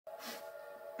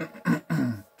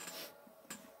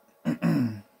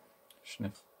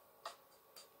Sniff.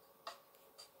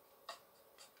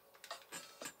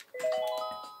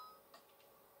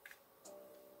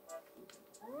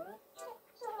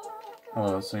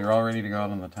 Hello, so you're all ready to go out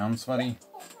on the town, sweaty?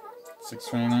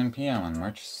 6:29 p.m. on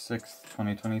March 6th,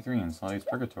 2023 in Slotty's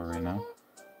Purgatory now.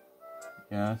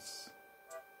 Yes.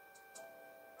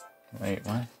 Wait,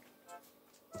 what?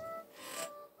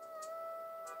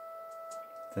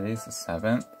 Today's the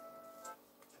 7th?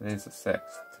 Today's the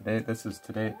 6th.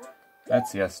 Today.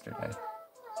 That's yesterday.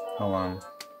 Hold on.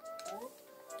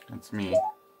 That's me.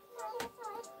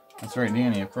 That's right,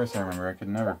 Danny, of course I remember. I could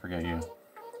never forget you.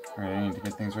 Alright, I need to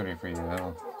get things ready for you.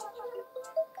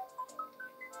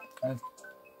 I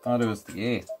thought it was the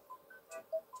 8th.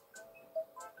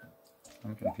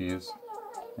 I'm confused.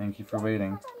 Thank you for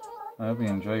waiting. I hope you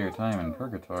enjoy your time in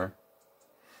Purgatory.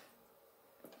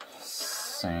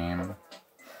 Same.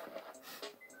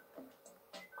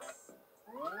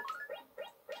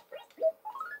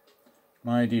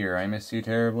 My dear, I miss you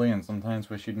terribly and sometimes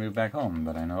wish you'd move back home,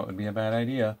 but I know it would be a bad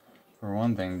idea. For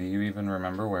one thing, do you even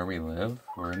remember where we live?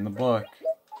 We're in the book.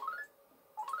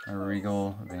 A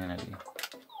Regal Vanity.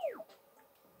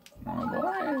 Oh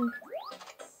boy.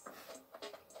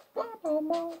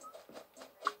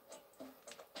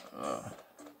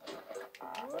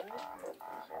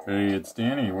 Hey, it's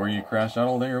Danny. Were you crashed out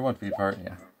all day or what, Feet Fart?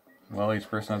 Yeah. Well, each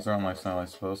person has their own lifestyle, I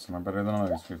suppose. Some are better than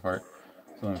others, Feet Fart.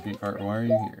 So then, Feet Fart, why are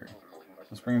you here?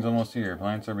 The spring's almost here.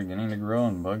 Plants are beginning to grow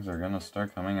and bugs are gonna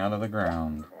start coming out of the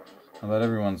ground. I bet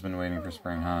everyone's been waiting for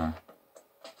spring, huh?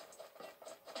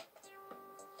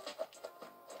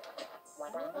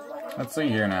 Let's see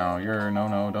here now. You're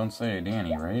no, don't say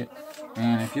Danny, right?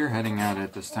 Man, if you're heading out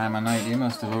at this time of night, you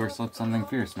must have overslept something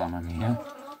fierce, Mamma Mia.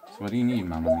 So what do you need,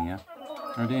 Mamma Mia?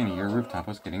 Oh, Danny, your rooftop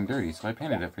was getting dirty, so I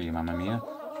painted it for you, Mamma Mia.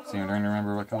 See, I'm trying to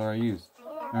remember what color I used.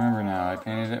 Remember now, I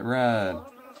painted it red.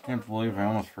 Can't believe I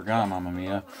almost forgot, Mamma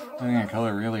Mia. I think that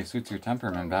color really suits your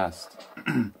temperament best.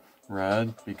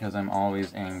 Red, because I'm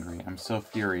always angry. I'm so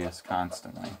furious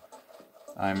constantly.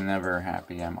 I'm never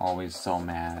happy. I'm always so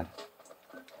mad.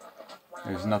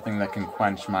 There's nothing that can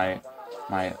quench my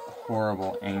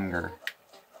horrible anger.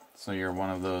 So you're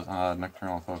one of those odd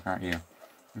nocturnal folk, aren't you?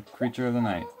 Creature of the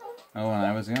night. Oh, when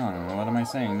I was young. What am I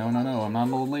saying? No, I'm not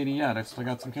an old lady yet. I've still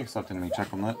got some kicks left in me,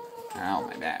 Chucklenut. Ow,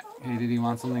 my back. Hey, did you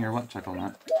want something or what,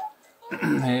 Chucklenut?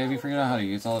 Hey, have you figured out how to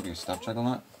use all of your stuff,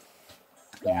 Chucklenut?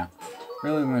 Yeah.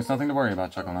 Really, there's nothing to worry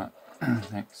about, Chucklenut.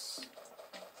 Thanks.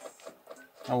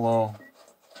 Hello.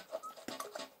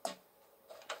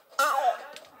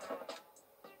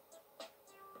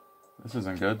 This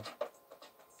isn't good.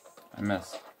 I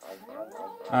missed.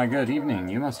 Good evening.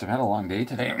 You must have had a long day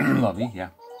today, Lovey. Yeah.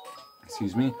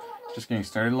 Excuse me? Just getting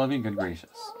started, Lovey? Good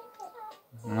gracious.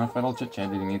 Enough idle chit-chat.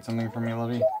 Did you need something from me,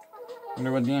 Lovey?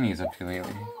 Wonder what Danny's up to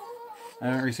lately. I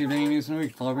haven't received any news in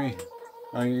weeks, Lovey.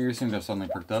 Oh, your ears seem to have suddenly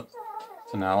perked up.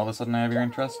 So now all of a sudden I have your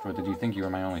interest? Or did you think you were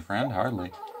my only friend?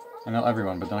 Hardly. I know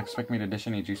everyone, but don't expect me to dish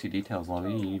any juicy details,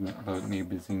 Lovey. You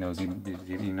busy, nosy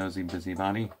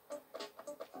busybody.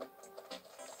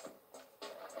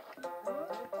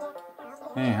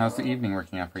 Hey, how's the evening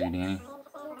working out for you, Danny?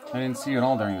 I didn't see you at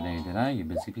all during the day, did I? You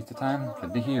busy pizza time?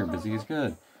 Good to hear. Busy is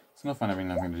good. It's no fun having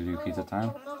nothing to do pizza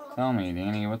time. Tell me,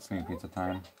 Danny, what's new pizza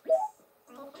time?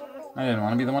 I didn't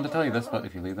want to be the one to tell you this, but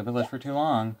if you leave the village for too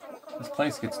long, this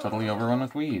place gets totally overrun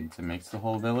with weeds. It makes the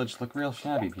whole village look real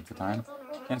shabby, pizza time.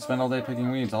 Can't spend all day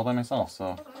picking weeds all by myself,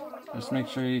 so just make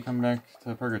sure you come back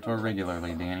to Purgatory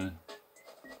regularly, Danny.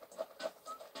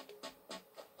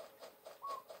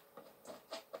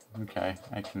 Okay,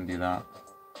 I can do that.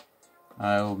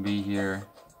 I will be here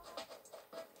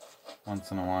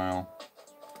once in a while.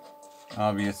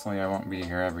 Obviously, I won't be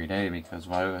here every day because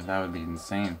that would be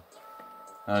insane.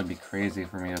 That would be crazy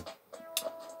for me to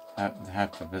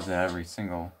have to visit every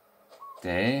single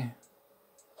day.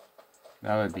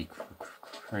 That would be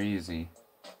crazy.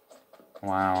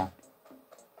 Wow.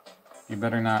 You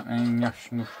better not.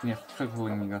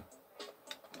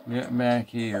 Get back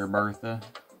here, Bertha.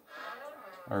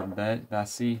 Or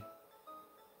Bessie.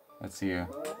 Let's see you.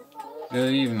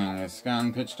 Good evening. It's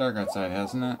gotten pitch dark outside,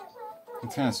 hasn't it?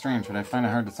 It's kind of strange, but I find it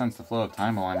hard to sense the flow of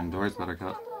time while I'm indoors,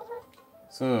 Buttercup.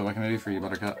 So, what can I do for you,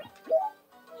 Buttercup?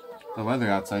 The weather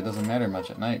outside doesn't matter much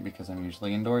at night because I'm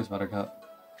usually indoors, Buttercup.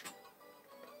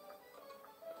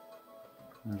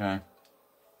 Okay.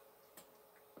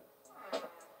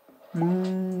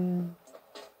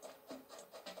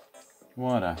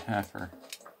 What a heifer.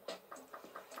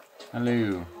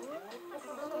 Hello.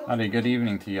 Howdy, good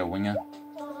evening to you, Winga.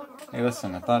 Hey,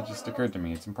 listen, a thought just occurred to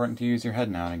me. It's important to use your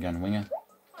head now and again, Winga.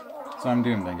 So I'm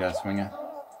doomed, I guess, Winga.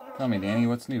 Tell me, Danny,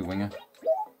 what's new, Winga?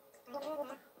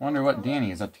 Wonder what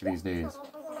Danny is up to these days.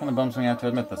 Kinda bums me out to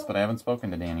admit this, but I haven't spoken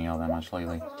to Danny all that much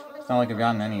lately. It's not like I've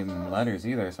gotten any letters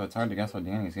either, so it's hard to guess what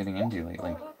Danny's getting into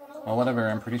lately. Well, whatever,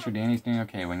 I'm pretty sure Danny's doing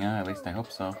okay, Winga, at least I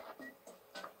hope so.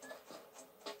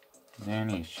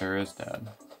 Danny sure is dead.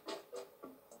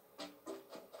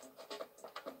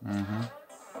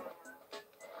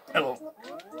 Hello.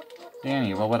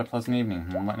 Danny, well, what a pleasant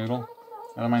evening, Wet Noodle?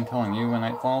 I don't mind telling you, when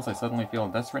night falls, I suddenly feel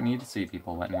a desperate need to see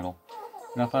people, Wet Noodle.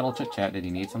 Enough idle chit-chat. Did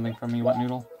you need something from me, Wet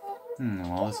Noodle?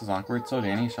 Well, this is awkward. So,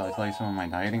 Danny, shall I tell you some of my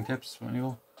dieting tips, Wet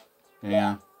Noodle?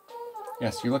 Yeah.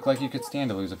 Yes, you look like you could stand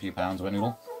to lose a few pounds, Wet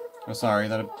Noodle. Oh, sorry,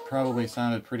 that probably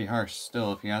sounded pretty harsh.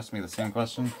 Still, if you asked me the same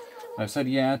question, I've said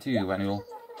yeah to you, Wet Noodle.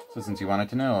 So since you wanted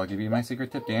to know, I'll give you my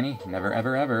secret tip, Danny. Never,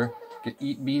 ever, ever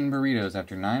eat bean burritos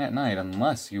after 9 at night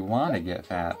unless you want to get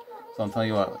fat. So I'll tell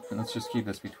you what, let's just keep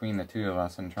this between the two of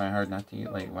us and try hard not to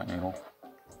eat late, Wet Noodle.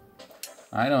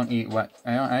 I don't eat bean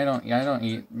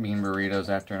burritos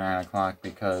after 9 o'clock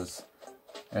because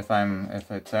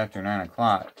if it's after 9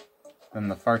 o'clock, then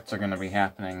the farts are going to be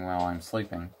happening while I'm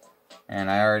sleeping. And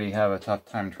I already have a tough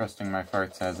time trusting my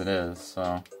farts as it is,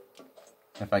 so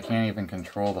if I can't even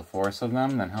control the force of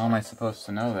them, then how am I supposed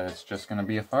to know that it's just going to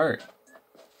be a fart?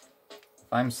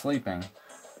 If I'm sleeping,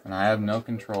 and I have no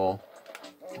control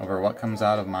over what comes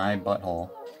out of my butthole,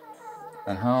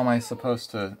 then how am I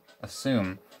supposed to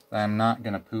assume that I'm not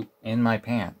going to poop in my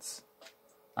pants?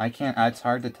 It's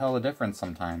hard to tell the difference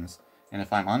sometimes, and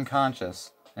if I'm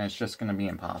unconscious, then it's just going to be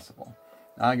impossible.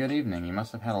 Good evening. You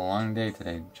must have had a long day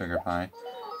today, Sugar Pie.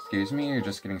 Excuse me, you're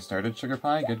just getting started, Sugar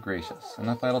Pie? Good gracious.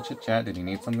 Enough idle chit-chat. Did you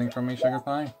need something from me, Sugar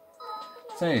Pie?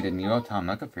 Say, didn't you owe Tom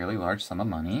Nook a fairly large sum of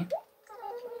money?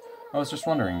 I was just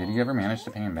wondering, did you ever manage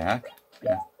to pay him back?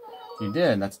 Yeah. You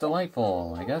did? That's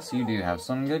delightful. I guess you do have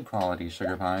some good qualities,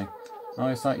 Sugar Pie. I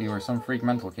always thought you were some freak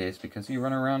mental case because you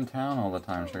run around town all the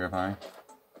time, Sugar Pie.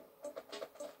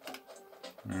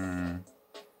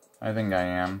 I think I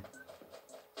am.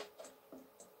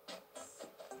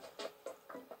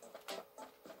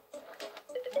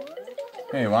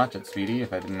 Hey, watch it, Speedy.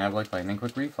 If I didn't have like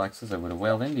lightning-quick reflexes, I would have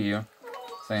wailed into you.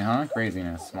 Say, huh?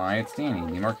 Craziness. Why, it's Danny.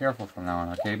 Be more careful from now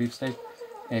on, okay, Beefsteak?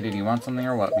 Hey, did you want something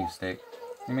or what, Beefsteak?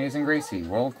 The Amazing Gracie,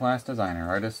 world-class designer,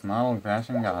 artist, model,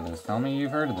 fashion goddess. Tell me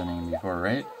you've heard of the name before,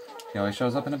 right? She always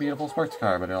shows up in a beautiful sports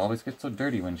car, but it always gets so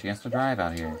dirty when she has to drive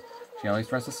out here. She always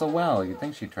dresses so well. You'd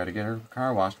think she'd try to get her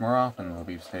car washed more often, though,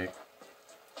 Beefsteak.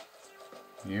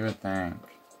 You would think.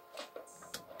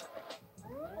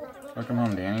 Welcome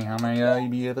home, Danny. How may I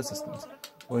be of assistance?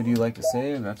 What would you like to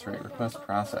save? That's right, request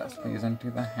process. Please enter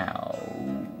the house.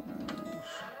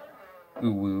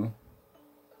 Ooh woo.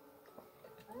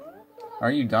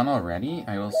 Are you done already?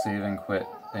 I will save and quit.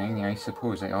 Dang, I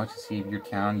suppose I ought to save your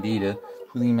town data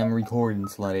to the memory card and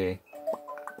slutty.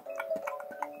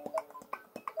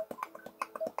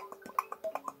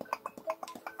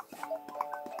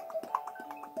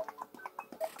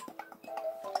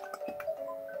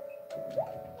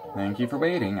 Thank you for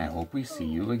waiting. I hope we see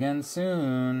you again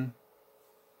soon.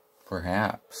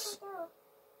 Perhaps.